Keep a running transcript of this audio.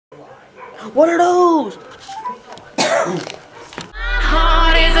What are those? My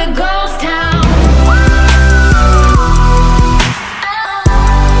heart is a ghost town.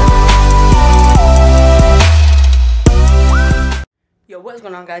 Yo, what is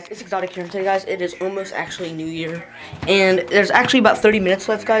going on, guys? It's Exotic here, and today, guys, it is almost actually New Year, and there's actually about 30 minutes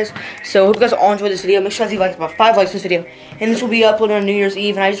left, guys. So, I hope you guys all enjoyed this video. Make sure you like about 5 likes to this video, and this will be uploaded on New Year's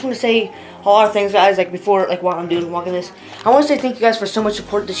Eve. And I just want to say a lot of things, guys, like before, like while I'm vlogging this. I want to say thank you guys for so much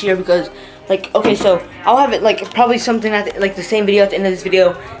support this year because, like, okay, so I'll have it like probably something at the, like the same video at the end of this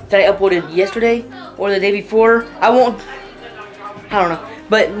video that I uploaded yesterday or the day before. I don't know,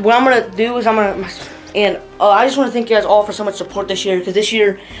 but what I'm gonna do is I just want to thank you guys all for so much support this year, because this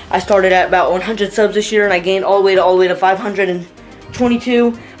year I started at about 100 subs this year, and I gained all the way to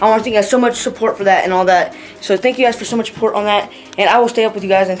 522. I want to thank you guys so much support for that and all that. So thank you guys for so much support on that, and I will stay up with you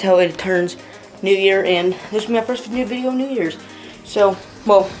guys until it turns New Year, and this will be my first new video on New Year's. So,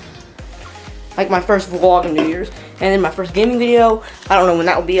 well, like my first vlog on New Year's, and then my first gaming video. I don't know when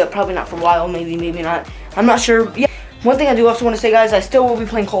that will be up. Probably not for a while. Maybe not. I'm not sure. Yeah. One thing I do also want to say, guys, I still will be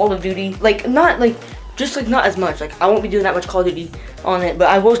playing Call of Duty. Not as much. Like, I won't be doing that much Call of Duty on it, but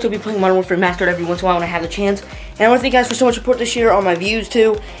I will still be playing Modern Warfare Remastered every once in a while when I have the chance. And I want to thank you guys for so much support this year on my views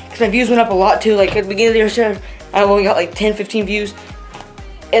too, because my views went up a lot too. Like at the beginning of the year, I only got like 10, 15 views,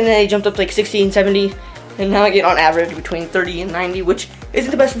 and then they jumped up to like 60 and 70, and now I get on average between 30 and 90, which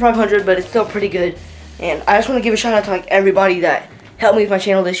isn't the best for 500, but it's still pretty good. And I just want to give a shout out to like everybody that helped me with my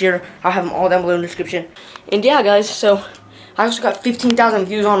channel this year. I'll have them all down below in the description. And yeah, guys, so I also got 15,000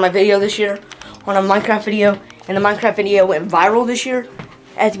 views on my video this year, on a Minecraft video, and the Minecraft video went viral this year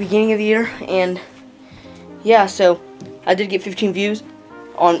at the beginning of the year. And yeah, so I did get 15,000 views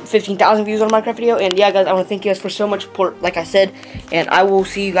on a Minecraft video. And yeah, guys, I want to thank you guys for so much support, like I said, and I will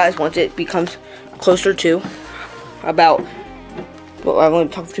see you guys once it becomes closer to about, well, I've only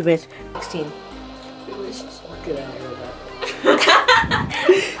talked for 2 minutes, 16. Get out of here.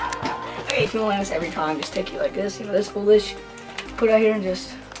 Okay, if you want this every time, just take it like this, you know, this foolish. Put it out here and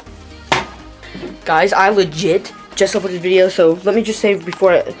just. Guys, I legit just uploaded a video, so let me just say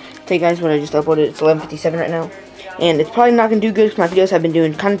before I tell you guys when I just uploaded, it's 11:57 right now, and it's probably not gonna do good because my videos have been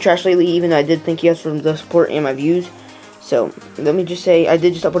doing kind of trash lately, even though I did thank you guys for the support and my views. So let me just say I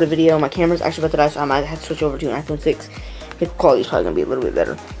did just upload a video. My camera's actually about to die, so I might have to switch over to an iPhone 6. The quality's probably gonna be a little bit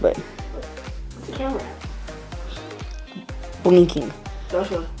better, but What's the camera? blinking.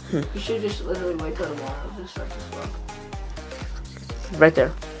 Joshua, you should just literally wait till tomorrow to start this vlog. Right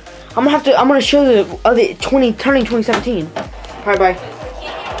there. I'm gonna show the other turning 2017. Alright, bye.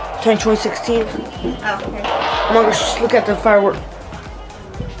 Turning 2016. Oh, okay. I'm gonna just look at the firework.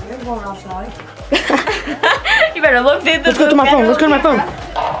 You're going outside. You better look at the. Let's go to my phone. Let's go to my phone.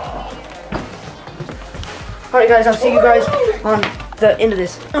 Alright, guys, I'll see you guys on the end of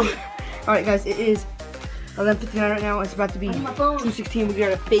this. Alright, guys, it is 11:59 right now. It's about to be 2016.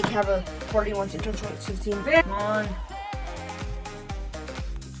 We're gonna have a party once it turns 2016. Come on.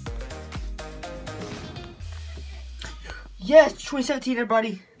 Yes, 2017,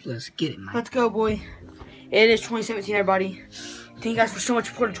 everybody. Let's get it, man. Let's go, boy. It is 2017, everybody. Thank you guys for so much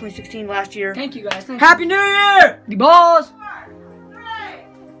support in 2016 last year. Thank you, guys. Thank Happy New Year! you. The balls.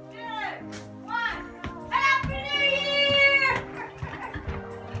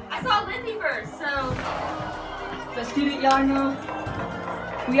 I saw Lindsay first, so. Let's get it, y'all know.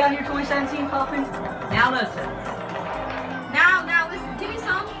 We out here 2017 popping. Now listen. Now listen. Give me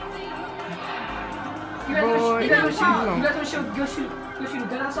some. You guys Boy, want to you guys go shoot a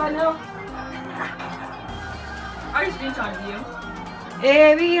gun outside now? I already screenshotted you.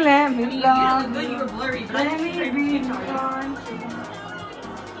 Baby, let me You love look good. You were blurry, but I Let just me be screenshotted you.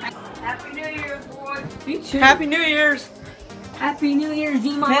 Happy New Year, boy. Me too. Happy New Year's! Happy New Year's,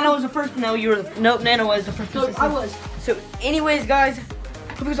 D-Mom. Nana was the first. No, you were the. Nope, Nana was the first. No, I was. So, anyways, guys,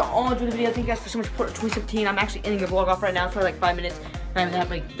 hope you guys all enjoyed the video. Thank you guys for so much support in 2017. I'm actually ending the vlog off right now. It's probably like 5 minutes. Not even that,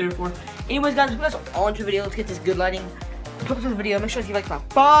 like 3 or 4. Anyways, guys, hope you guys all enjoyed the video. Let's get this good lighting. Hope you enjoyed the video. Make sure you like my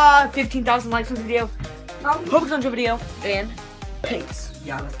 15,000 likes on the video. Hope you guys enjoyed the video. And peace.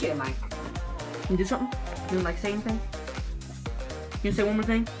 Yeah, let's get it, Mike. You do something? You want like say anything? You want to say one more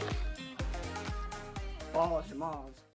thing? Balls, your balls.